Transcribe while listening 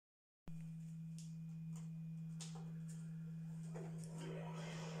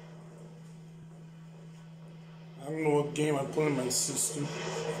don't know what game I put in my system.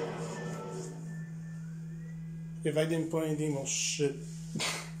 If I didn't put anything, well, shit.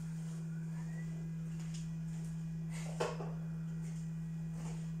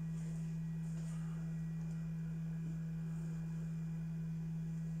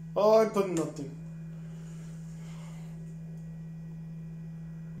 Oh, I put nothing.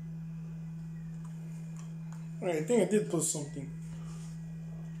 Alright, I think I did put something.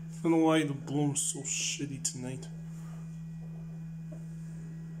 I don't know why the bloom's so shitty tonight.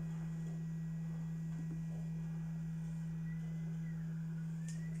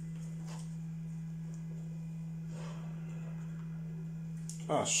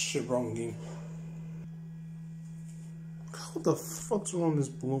 Ah, shit, wrong game. What the fuck's wrong with this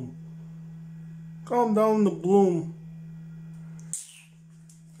bloom? Calm down, the bloom.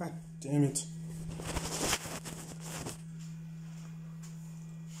 God damn it.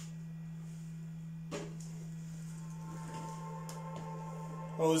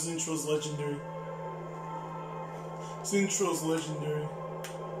 Oh, his intro's legendary. His intro's legendary.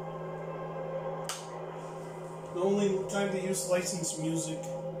 The only time they use licensed music.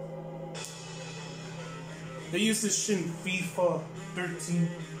 They use this shit in FIFA 13.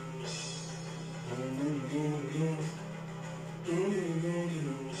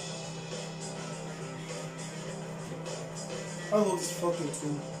 I love this fucking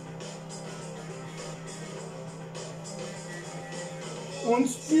tune.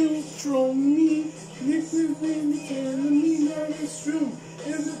 Once you troll me, this is when you tell me that it's true.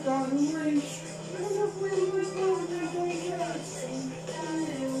 It's a dark range.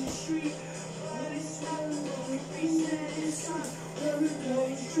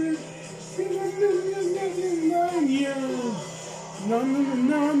 No, no,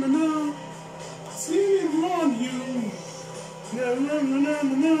 no, no, no. See it on you. No, no, no, no,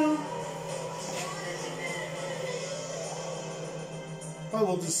 no, no. I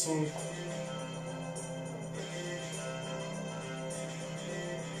love this song.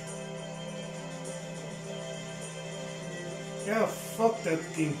 Yeah, fuck that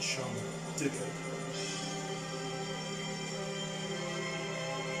game, chum. Dickhead.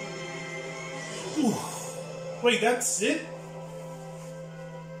 Ooh. Wait, that's it?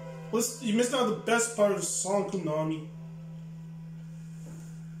 You missed out the best part of the song, Konami.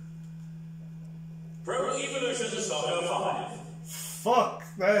 Pro Evolution Soccer 5. Fuck,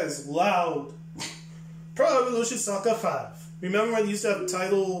 that is loud. Pro Evolution Soccer 5. Remember when you used to have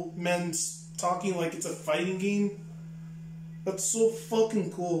title men talking like it's a fighting game? That's so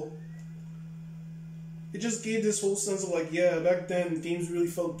fucking cool. It just gave this whole sense of like, yeah, back then games really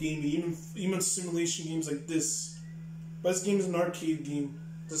felt gamey, even simulation games like this. But this game is an arcade game.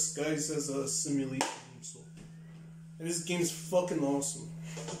 This guy says a simulation game, so. And this game's fucking awesome.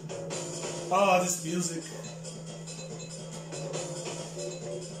 Ah, this music.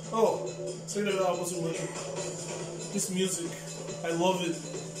 Oh, say that I wasn't looking. This music, I love it.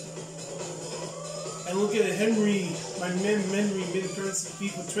 And look at Henry, my man Henry made an appearance in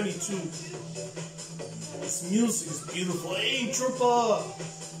FIFA 22. This music is beautiful. Hey, Tropa!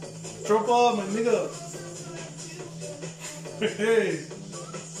 Tropa, my nigga! Hey!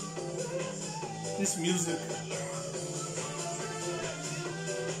 This music.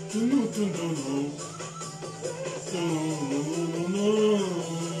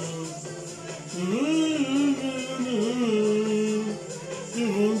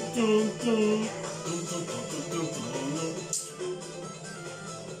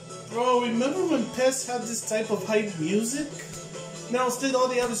 Bro, remember when PES had this type of hype music? Now instead all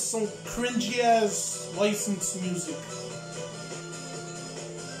they have is some cringy ass licensed music.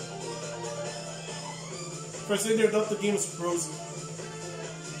 First thing they thought the game was frozen.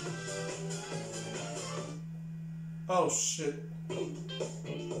 Oh shit.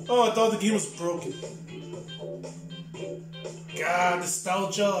 Oh, I thought the game was broken. God,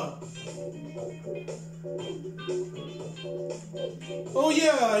 nostalgia. Oh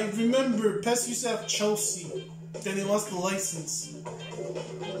yeah, I remember PES used to have Chelsea. Then they lost the license.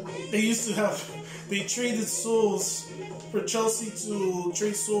 They traded souls for Chelsea to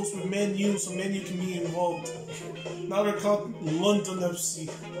trade souls with Man U so Man U can be involved. Now they're called London FC.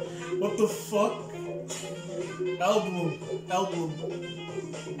 What the fuck? Album.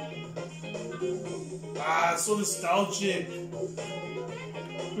 Ah, so nostalgic.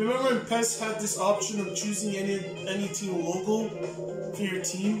 Remember when PES had this option of choosing any team logo for your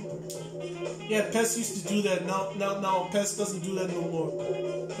team? Yeah, PES used to do that. Now PES doesn't do that no more.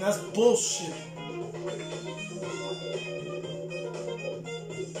 And that's bullshit.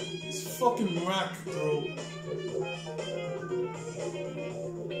 It's fucking rack, bro.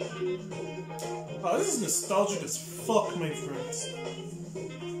 Oh, this is nostalgic as fuck, my friends.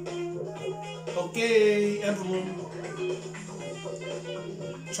 Okay, emblem.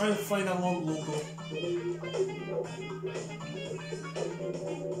 Trying to find that one logo.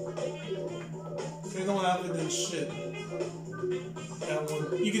 They don't have it in shit. That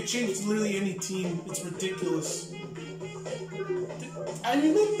one. You can change to literally any team. It's ridiculous. I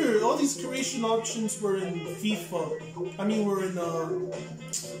remember all these creation options were in FIFA. I mean, were in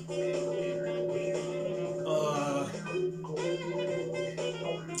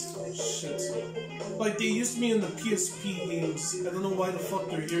shit. Like they used to be in the PSP games. I don't know why the fuck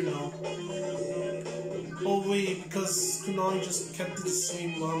they're here now. Oh wait, because Konami just kept it the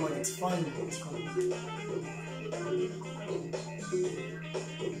same. Well, I'm like, it's fine. It's fine.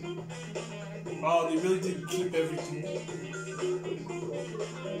 Wow, they really did keep everything.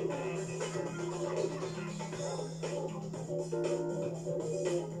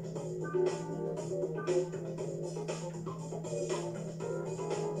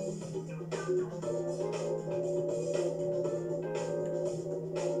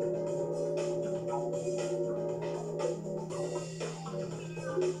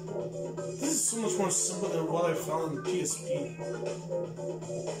 This is so much more simple than what I found in the PSP.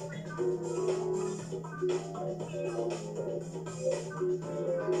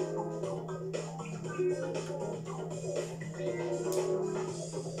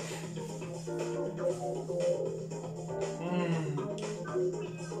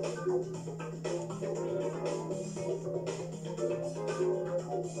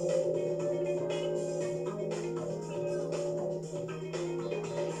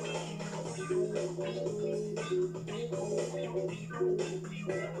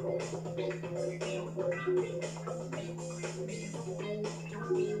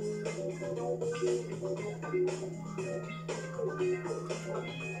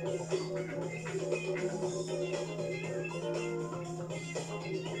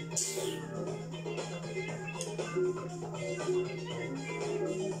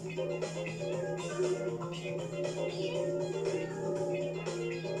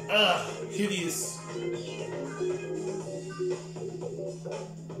 Ah, hideous.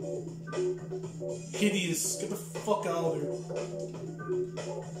 Hideous. Get the fuck out of here.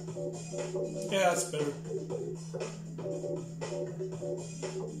 Yeah, that's better.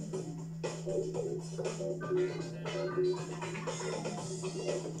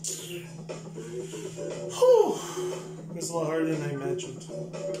 Whew. It's a lot harder than I imagined.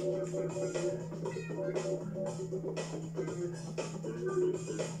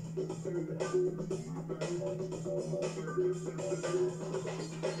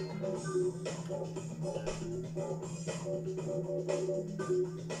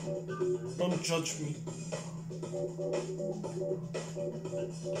 Don't judge me.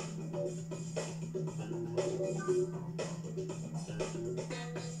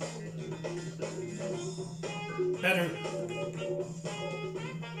 Better.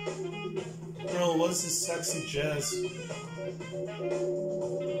 Girl, what is this sexy jazz?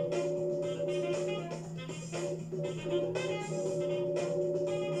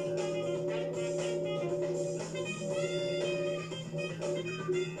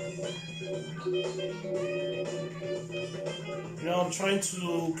 You know, I'm trying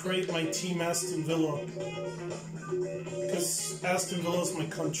to create my team Aston Villa. Because Aston Villa is my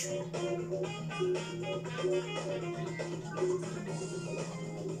country.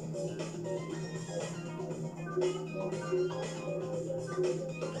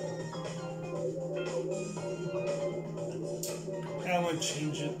 I want to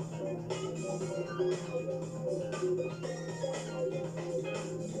change it.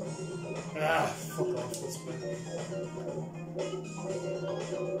 Ah, fuck off, that's better.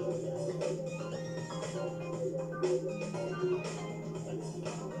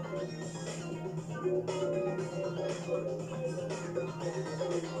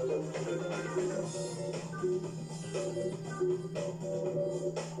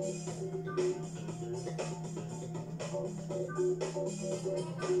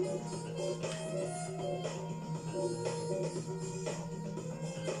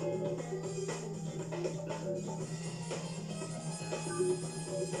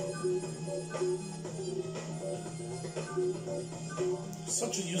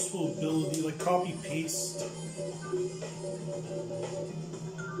 Such a useful ability, like copy paste.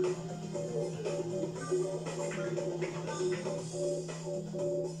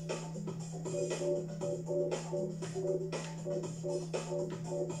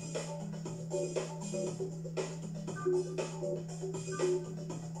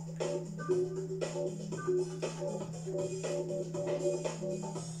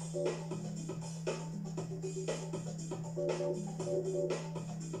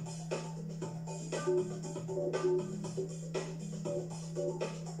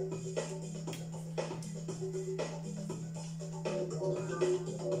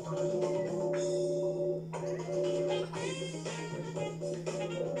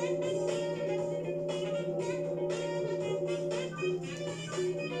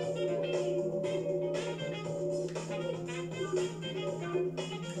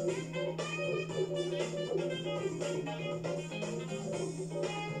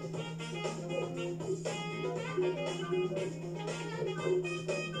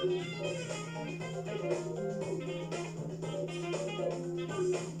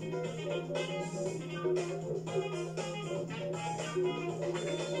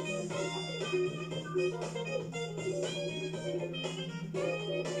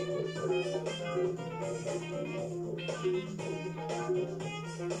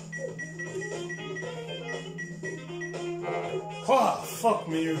 Oh, fuck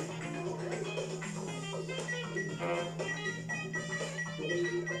me.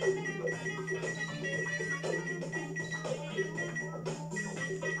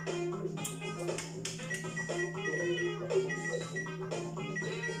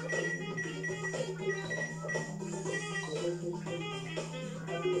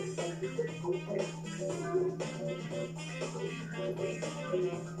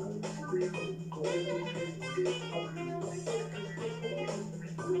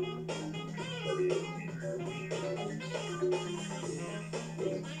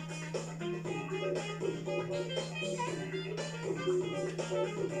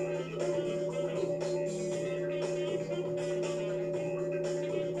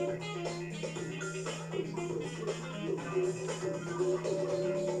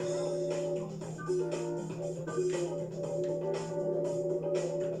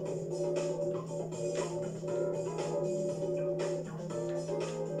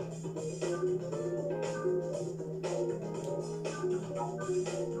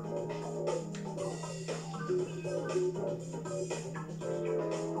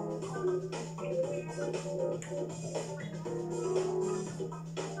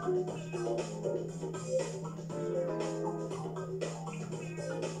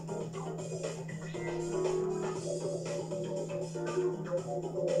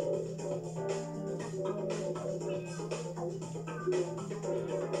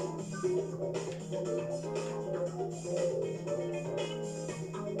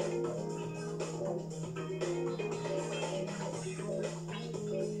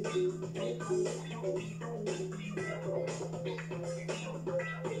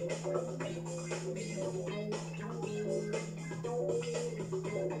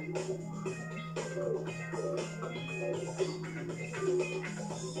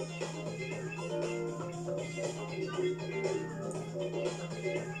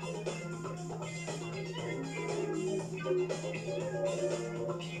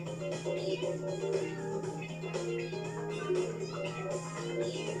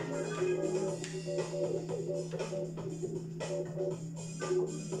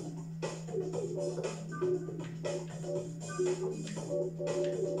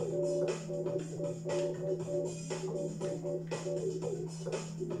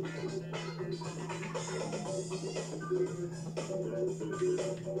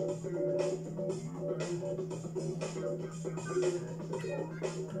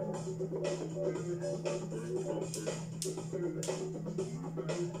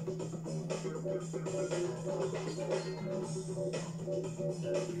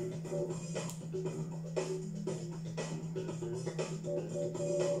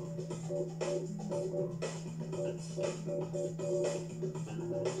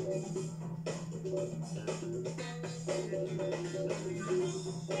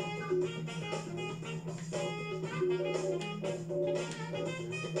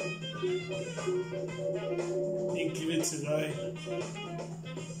 You give it today.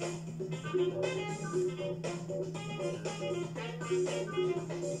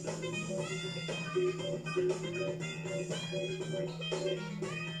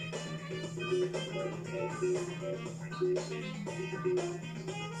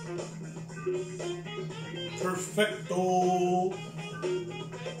 Perfecto.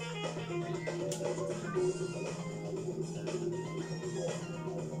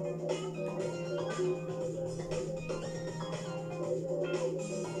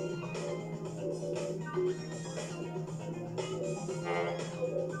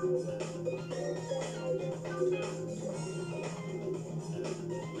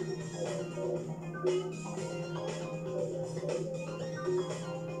 What?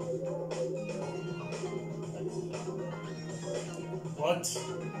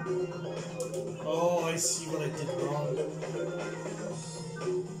 Oh, I see what I did wrong.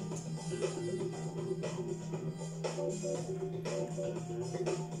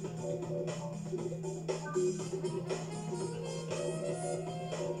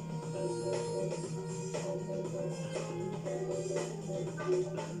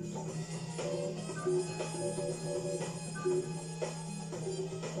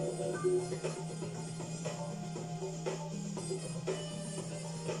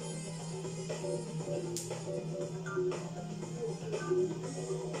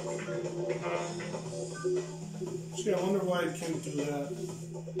 Gee, I wonder why I can't do that.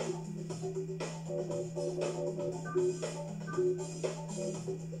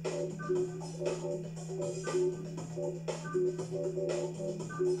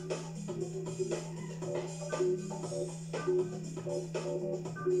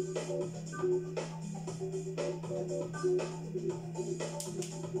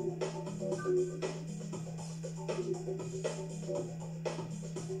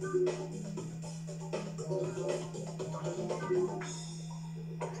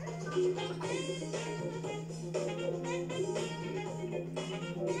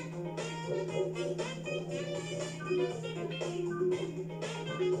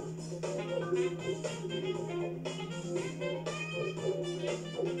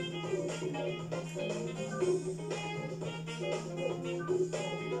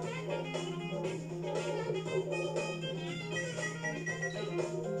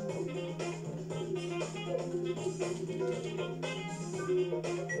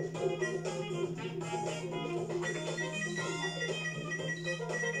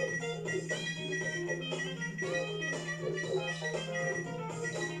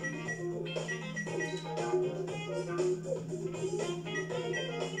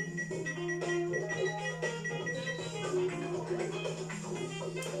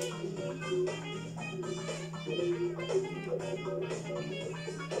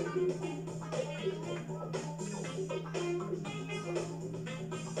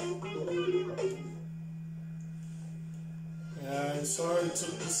 Yeah, I'm sorry it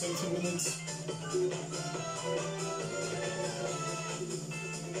took the 17 minutes.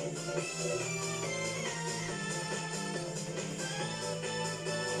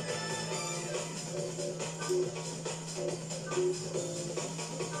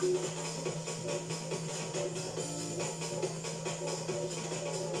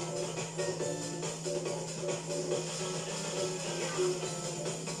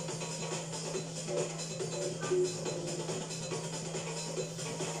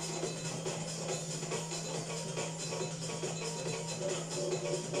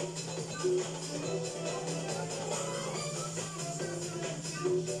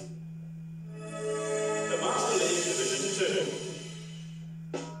 The Master League Division 2.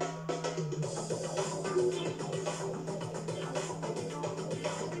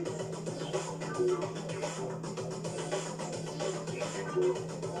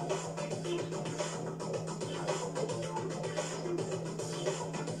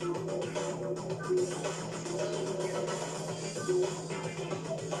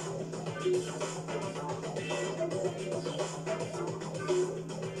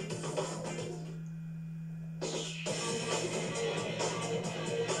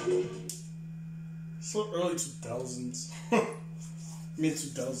 So early 2000s. Mid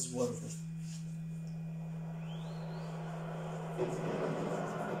 2000s, whatever.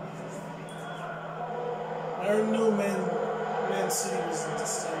 I already knew Man City was into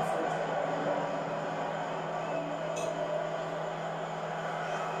Stanford.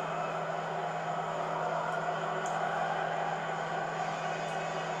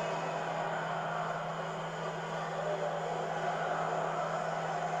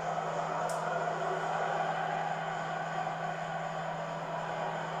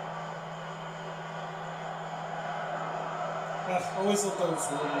 Always look those rules.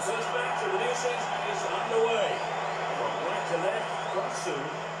 First match of the new season is underway. From right to left, got Sue.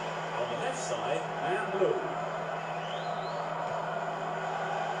 On the left side, man blue.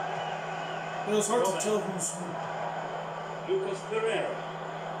 It was hard to tell who's who. Lucas Pereira.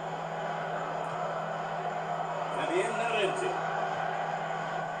 Fabian Narenti.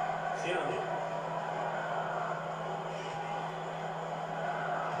 Ciani.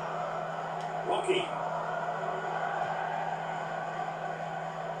 Rocky.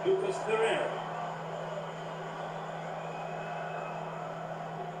 Lucas Pereira.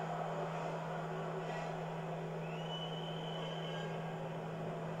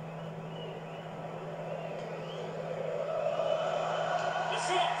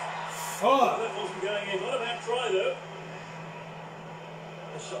 Fuck. That wasn't going in. Not a bad try, though.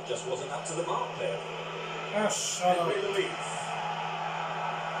 The shot just wasn't up to the mark there. Ah, shut up. 15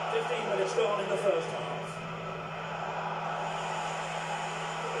 minutes gone in the first half.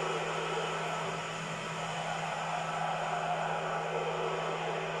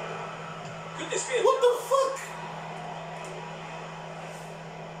 Could this be a What the fuck?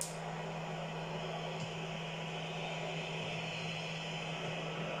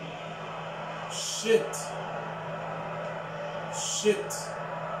 Shit. Shit.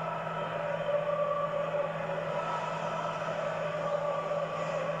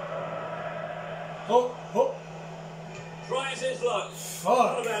 Oh, oh. Tries his luck. Not a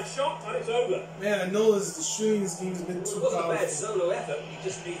Fuck. bad shot, but it's over. Man, I know the shooting in this game has been It too wasn't a bad powerful. solo effort. You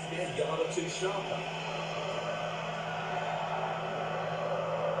just need to be a yard or two sharper.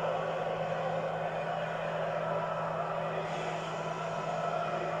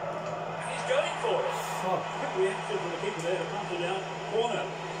 And he's going for it. Fuck. Quick reaction from the keeper there to pass it down. Corner.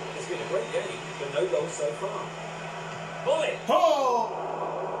 It's been a great game, but no goals so far. Volley.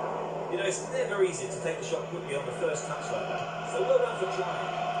 Oh! You know, it's never easy to take the shot quickly on the first touch like that. So well done for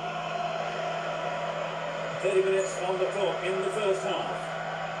trying. 30 minutes on the clock in the first half.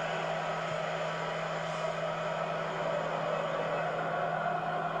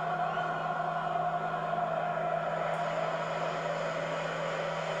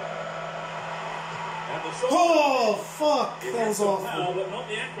 And the shot. Oh, fuck. It That has was the awful. power, but not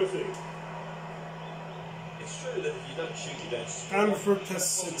the accuracy. It's true that if you don't shoot, you don't score. And for That's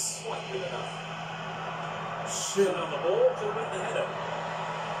test 6. quite good enough. Shit. And on the ball to win the header.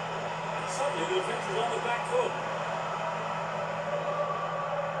 And suddenly the defence is on the back foot.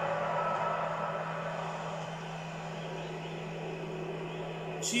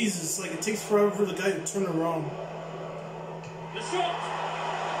 Jesus, like it takes forever for the guy to turn around. The shot.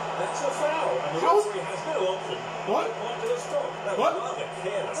 That's a foul. And the How- referee has no option. What? Point to the stop. That What? was rather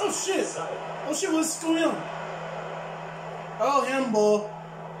careless. Oh shit! So, Oh shit, what's going on? Oh, handball.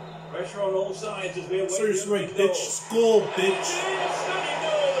 Pressure on all sides as we await Serious the right, opening bitch. goal. Skull, bitch. Stunning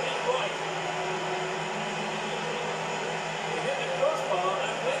goal, but he's right. He hit the crossbar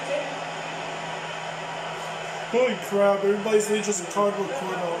and went in. Holy crap, everybody's leaving just a cardboard That's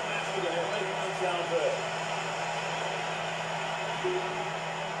cutout. not match today, making them sound good.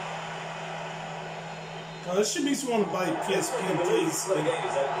 Oh, this shit makes me want to buy a PSP and play this well, the thing. game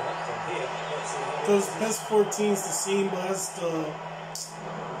is opening up from here. Let's see how Because PES 14 is the same, but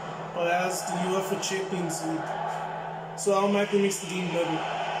it has the UEFA Champions League. So it automatically makes the game better.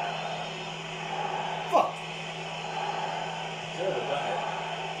 Fuck. Should have done it.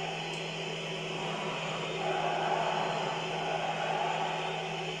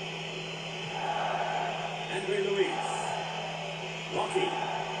 Andre Luis. Rocky.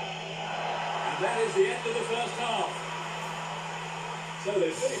 And that is the end of the first half. So they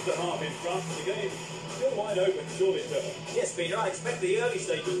finished the half in front, but the game still wide open, surely term. Yes, Peter, I expect the early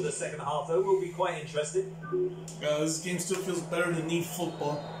stages of the second half, though, will be quite interesting. This game still feels better than Need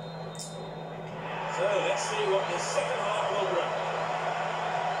Football. So let's see what the second half will bring.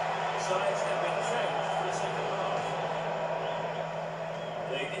 Sides have been changed for the second half.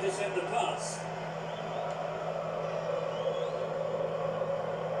 They intercept the pass.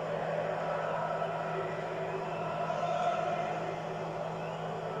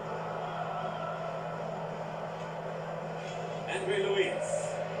 Andre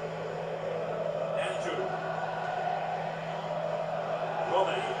Luis. Andrew.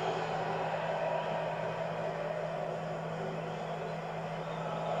 Roman.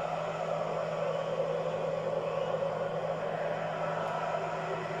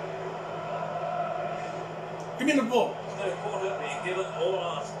 Give me the ball. No quarter being given or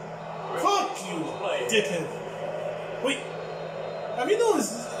asked. Fuck you, dickhead. Wait. Have you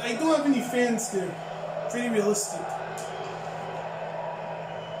noticed? I don't have any fans there. Pretty realistic.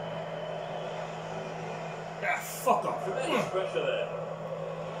 Ah, fuck off. Tremendous pressure there.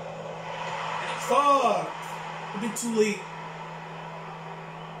 Fuck. A bit too late.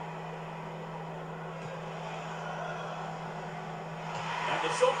 And the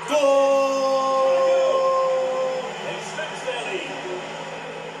shot comes. Goal! They stretch their lead.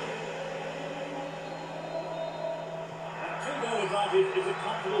 And 2-goal advantage is a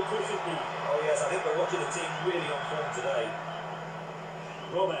comfortable push it now. Oh, yes, I think we're watching a team really on form today.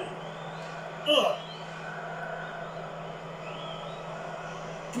 Roman. Ugh.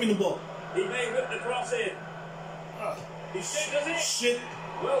 Give me the ball. He may rip the cross in. Ah, He still does it. shit.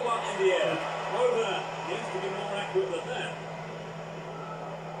 Well one in the air. Over. He has to be more accurate than that.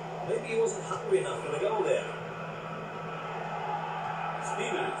 Maybe he wasn't hungry enough for the goal there.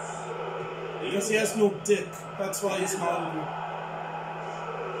 Because he has no dick. That's why he's hungry.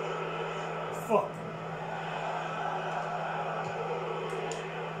 Fuck.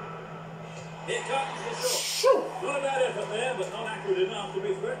 Here comes the shot. Shoot! Not a bad effort there, but not accurate enough to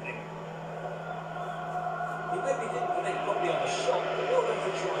be threatening. He maybe didn't connect properly on the shot, but well done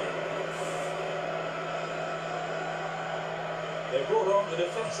for trying. They brought on the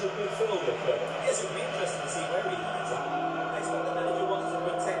defensive midfielder, Trevor. Yes, it'll be interesting to see where he lines up. I expect the manager wants to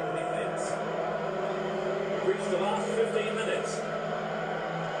protect the defence. Reached the last 15 minutes.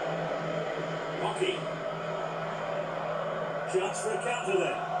 Rocky. Chance for a counter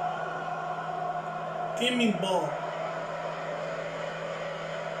there. Give me ball.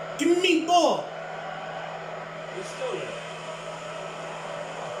 Give me ball. He's stolen it.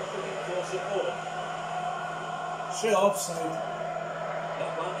 Looking for support. Shit, offside.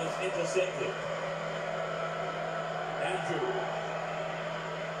 That one is intercepted. Andrew.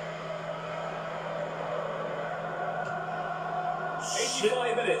 Shit.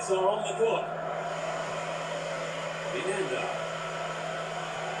 85 minutes are on the clock. Minanda.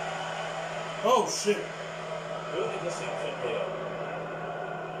 Oh shit. Good interception here.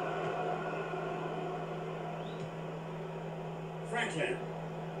 Franklin.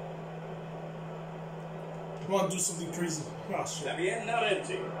 I want to do something crazy. Oh shit. Damien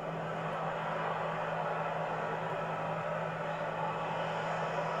Laurenti.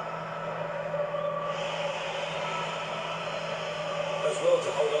 Does well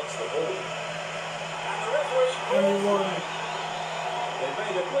to hold on to the ball. And the referee. Everyone. They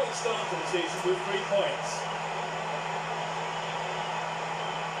made a great start to the season with 3 points.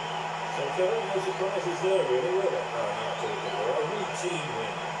 So there are no surprises there, really, were there? No, not at all. A routine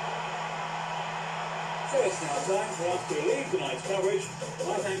win. So it's now time for us to leave tonight's coverage.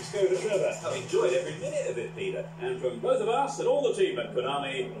 My thanks go to Trevor. I've enjoyed every minute of it, Peter. And from both of us and all the team at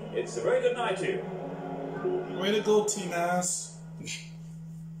Konami, it's a very good night to you. Way to go, team ass.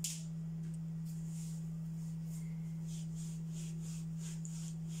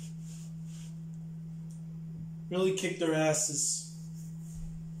 Really kicked their asses.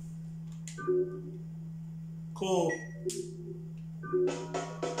 Cool.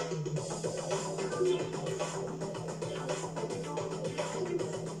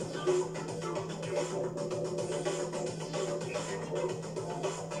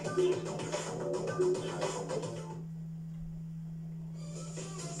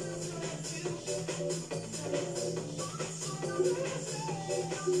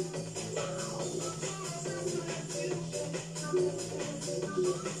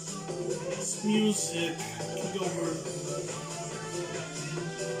 This music can go over.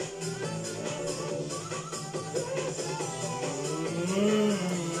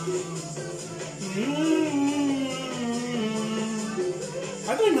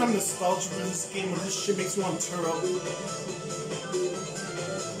 I don't even have nostalgia for this game, but this shit makes me want to tear up.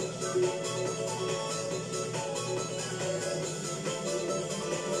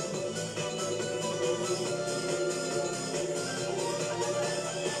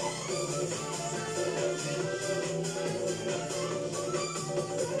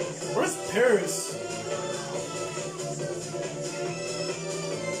 Where's Paris?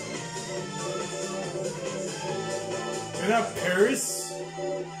 You're not Paris?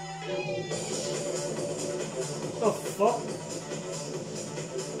 What the fuck?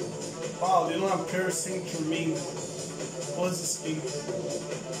 Wow, they don't have Paris Saint-Germain. What is this thing?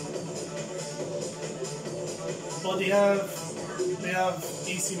 But they have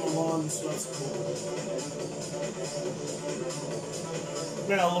AC Milan, so that's cool.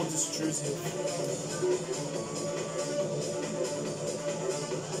 Man, I love this jersey.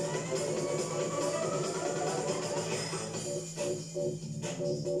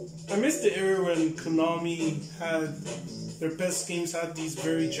 I miss the era when Konami had their best games had these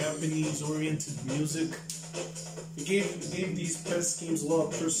very Japanese-oriented music. It gave these PES games a lot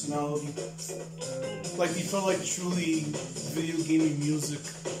of personality. Like they felt like truly video gaming music.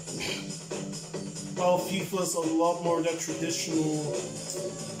 While FIFA's a lot more of that traditional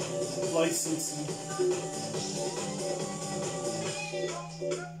licensing.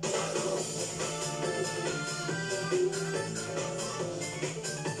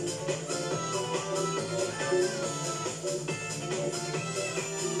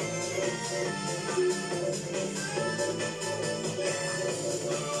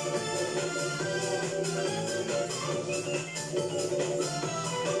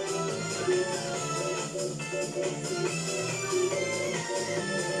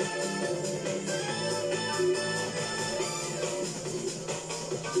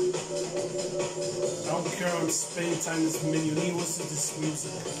 I don't care, I'm spending time in this menu. I need to listen to this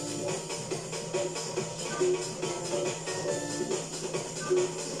music.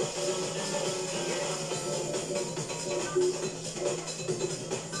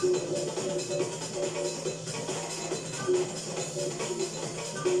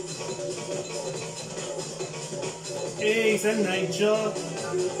 Hey, is that Niger?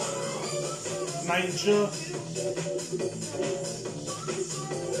 Niger?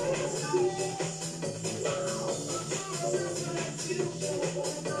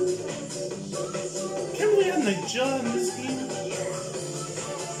 Can we have Niger in this game?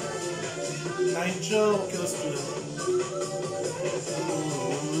 Niger? Okay, let's do it.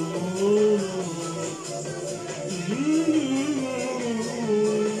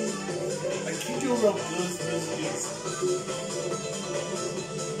 I can't do about those biscuits.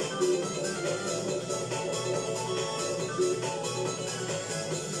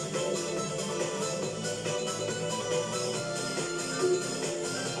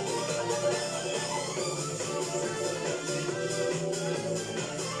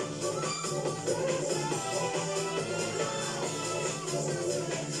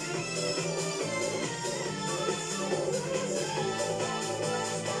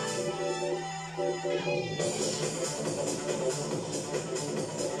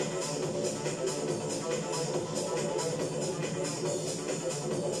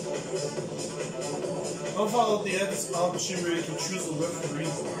 I love how they have this option where you can choose a referee.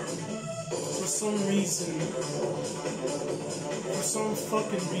 For some reason,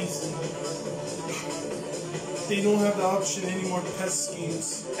 they don't have the option anymore in PES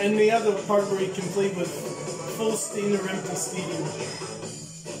games. And they have the part where you can play with full stadium or empty stadium.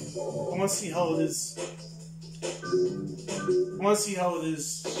 I want to see how it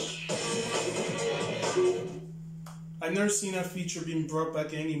is. I've never seen that feature being brought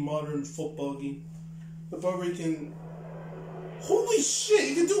back in any modern football game. The part where you can... Holy shit,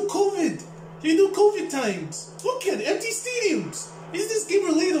 you can do COVID! You can do COVID times! Look at it, empty stadiums! Is this game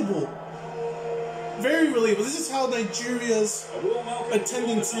relatable? Very relatable. This is how Nigeria's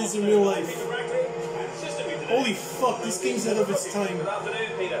attendance is in real life. Holy fuck, this game's ahead of its time.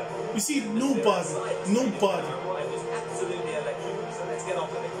 You see, nobody.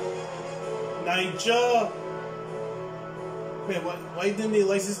 Niger! Man, why didn't they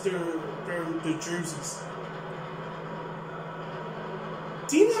license their jerseys?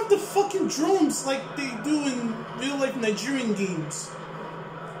 They even have the fucking drones like they do in real life Nigerian games.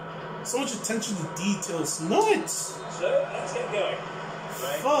 So much attention to details. Nuts! So, let's get going.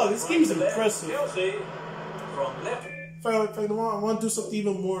 Fuck, this game's impressive. Chelsea from left. In fact, I want to do something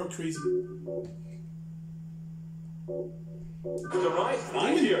even more crazy. To right,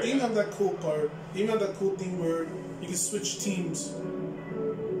 They even have that cool part. They even have that cool thing where you can switch teams.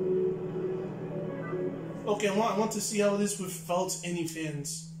 Okay, I want to see how it is without any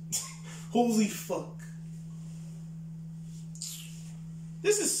fans. Holy fuck.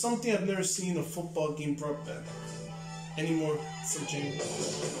 This is something I've never seen a football game brought back anymore. Searching.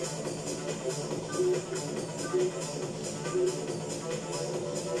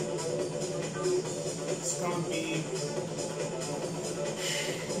 It's gonna be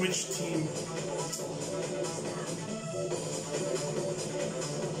which team?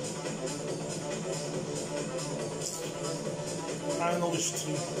 I don't know which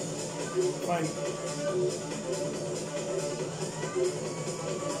team. Fine.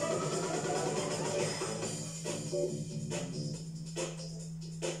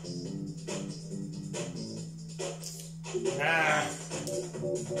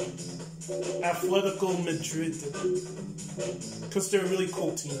 Atletico Madrid. Because they're a really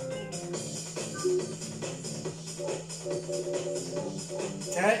cool team.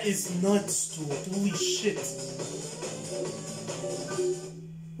 That is nuts, dude. Holy shit.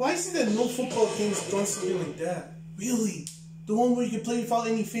 Why is it that no football games done something like that? Really? The one where you can play without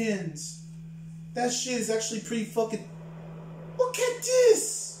any fans? That shit is actually pretty fucking... Look at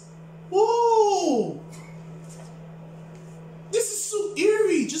this! Whoa! This is so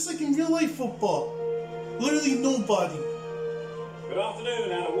eerie, just like in real life football. Literally nobody. Good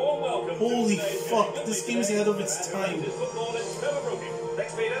afternoon and a warm welcome. Holy fuck, this game's ahead of its time.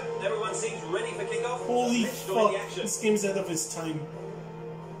 Thanks, Peter. Everyone seems ready for kickoff. Holy fuck, this game's ahead of its time.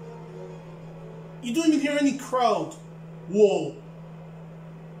 You don't even hear any crowd. Whoa.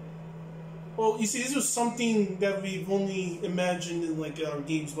 Well, you see, this was something that we've only imagined in like our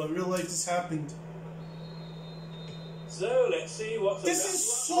games, but in real life this happened. So let's see what's This is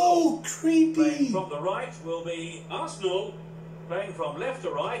so creepy. Playing from the right will be Arsenal. Playing from left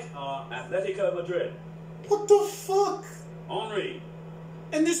to right are Atletico Madrid. What the fuck? Henry.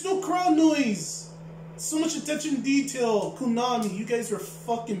 And there's no crowd noise. So much attention to detail. Konami, you guys are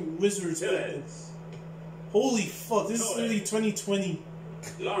fucking wizards. Holy fuck, this is really 2020.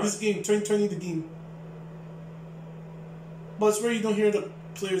 This game, 2020 the game. But it's where you don't hear the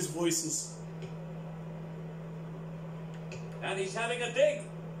players' voices. And he's having a dig.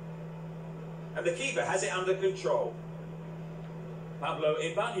 And the keeper has it under control. Pablo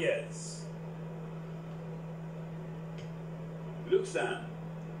Ibanez. Luxan.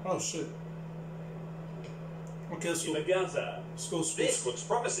 Oh shit. Okay, let's go. Gaza. Let's go. This looks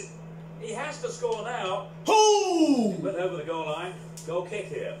promising. He has to score now. Oh! But over the goal line. Goal kick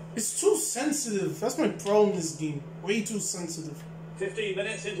here. It's too sensitive. That's my problem in this game. Way too sensitive. 15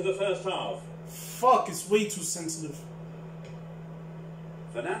 minutes into the first half. Fuck, it's way too sensitive.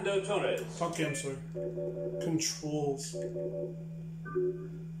 Fernando Torres. Okay, I'm sorry. Controls.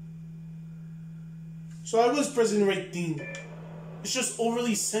 So I was pressing the right thing. It's just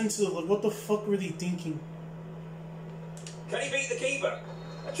overly sensitive. Like, what the fuck were they thinking? Can he beat the keeper?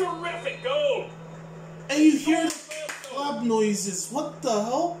 A terrific goal! And you hear the clap noises. What the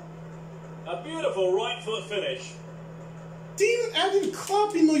hell? A beautiful right foot finish. They even add in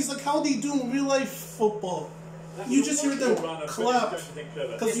clapping noise like how they do in real life football. You just hear them clap.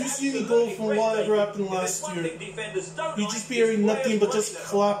 Because you see the goal from whatever happened last year. You just be hearing nothing but just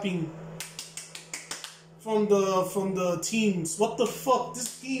clapping from the teams. What the fuck?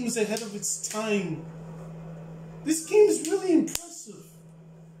 This game is ahead of its time. This game is really impressive.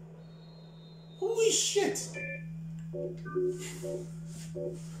 Holy shit.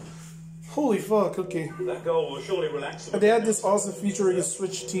 Holy fuck, okay. That goal will surely relax them. They had this awesome feature where you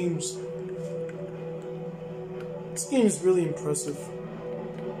switch teams. This game is really impressive.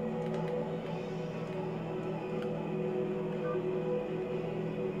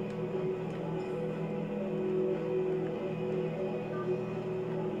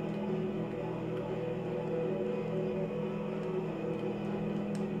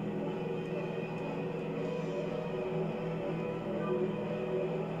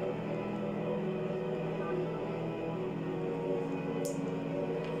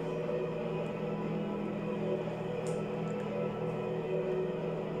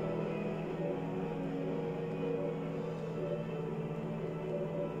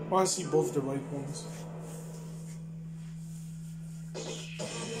 I want to see both the right ones.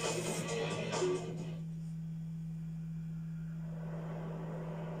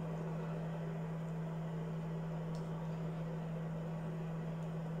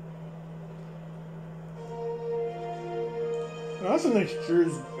 That's a nice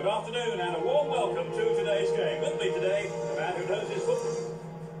jersey. Good afternoon and a warm welcome to today's game. With me today, the man who knows his football.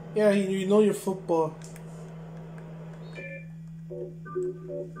 Yeah, you know your football.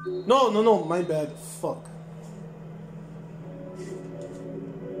 No, my bad. Fuck.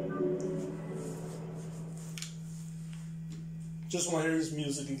 Just want to hear his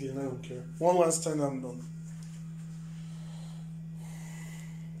music again, I don't care. One last time, I'm done.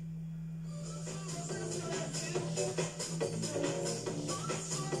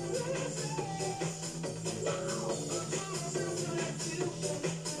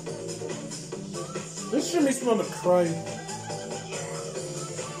 This shit makes me want to cry.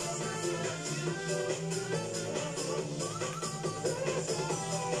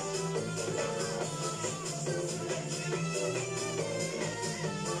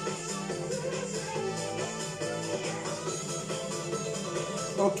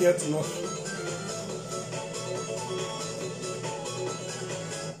 Okay, that's enough.